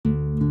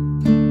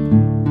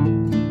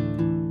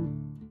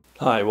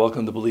Hi,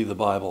 welcome to Believe the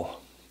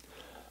Bible.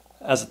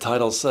 As the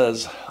title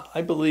says,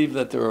 I believe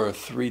that there are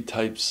three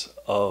types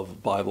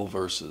of Bible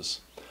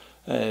verses.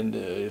 And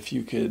if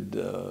you could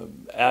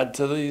add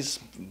to these,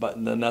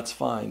 then that's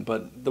fine.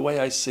 But the way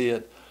I see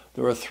it,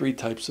 there are three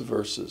types of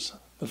verses.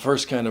 The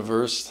first kind of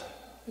verse,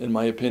 in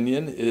my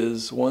opinion,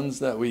 is ones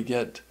that we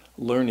get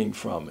learning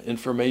from,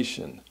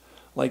 information,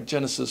 like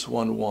Genesis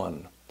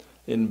 1:1.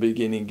 In the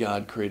beginning,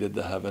 God created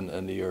the heaven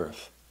and the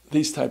earth.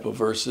 These type of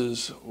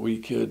verses we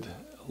could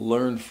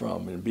learn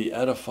from and be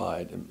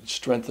edified and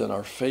strengthen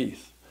our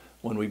faith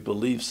when we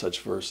believe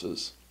such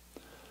verses.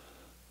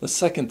 The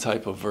second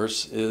type of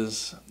verse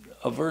is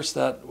a verse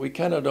that we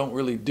kind of don't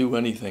really do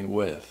anything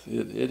with.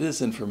 It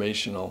is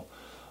informational,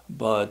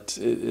 but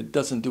it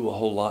doesn't do a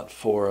whole lot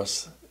for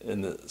us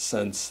in the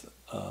sense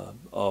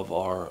of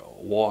our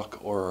walk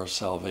or our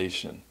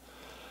salvation.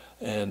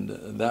 And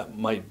that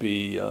might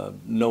be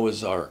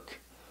Noah's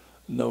Ark.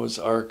 Noah's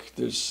Ark,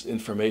 there's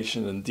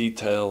information and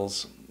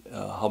details.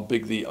 How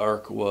big the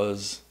ark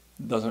was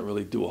doesn't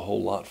really do a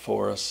whole lot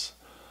for us,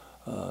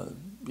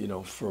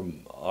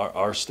 from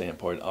our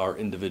standpoint, our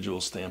individual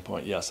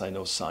standpoint. Yes, I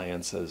know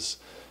science has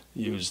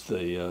used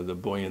the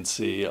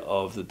buoyancy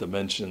of the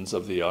dimensions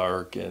of the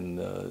ark, and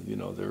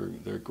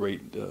they're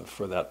great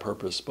for that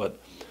purpose.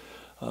 But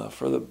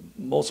for the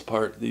most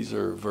part, these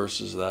are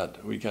verses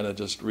that we kind of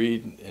just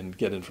read and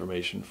get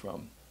information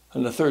from.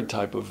 And the third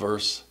type of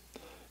verse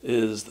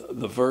is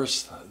the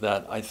verse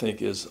that I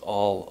think is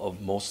all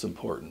of most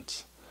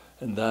importance,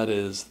 and that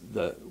is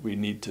that we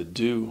need to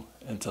do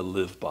and to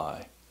live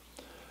by.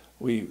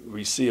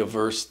 We see a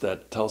verse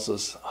that tells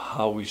us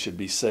how we should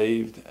be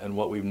saved and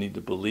what we need to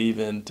believe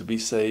in to be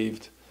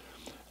saved.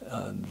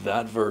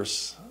 That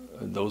verse,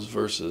 those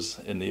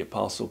verses in the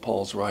Apostle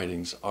Paul's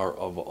writings are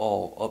of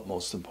all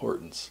utmost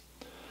importance.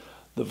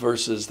 The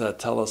verses that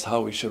tell us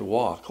how we should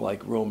walk,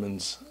 like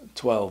Romans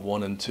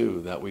 12:1 and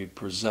 2, that we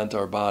present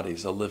our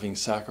bodies a living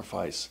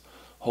sacrifice,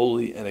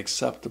 holy and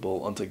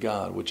acceptable unto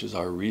God, which is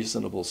our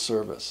reasonable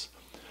service.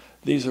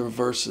 These are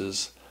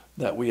verses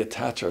that we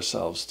attach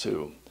ourselves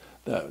to,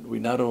 that we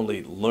not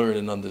only learn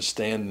and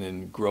understand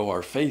and grow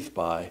our faith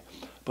by,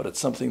 but it's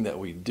something that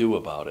we do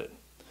about it.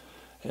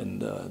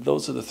 And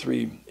those are the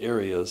three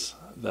areas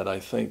that I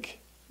think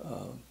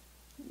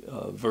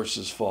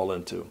verses fall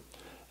into.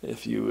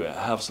 If you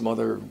have some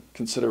other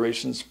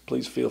considerations,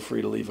 please feel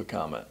free to leave a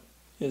comment.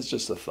 It's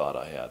just a thought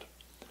I had.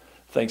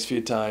 Thanks for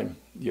your time.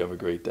 You have a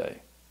great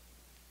day.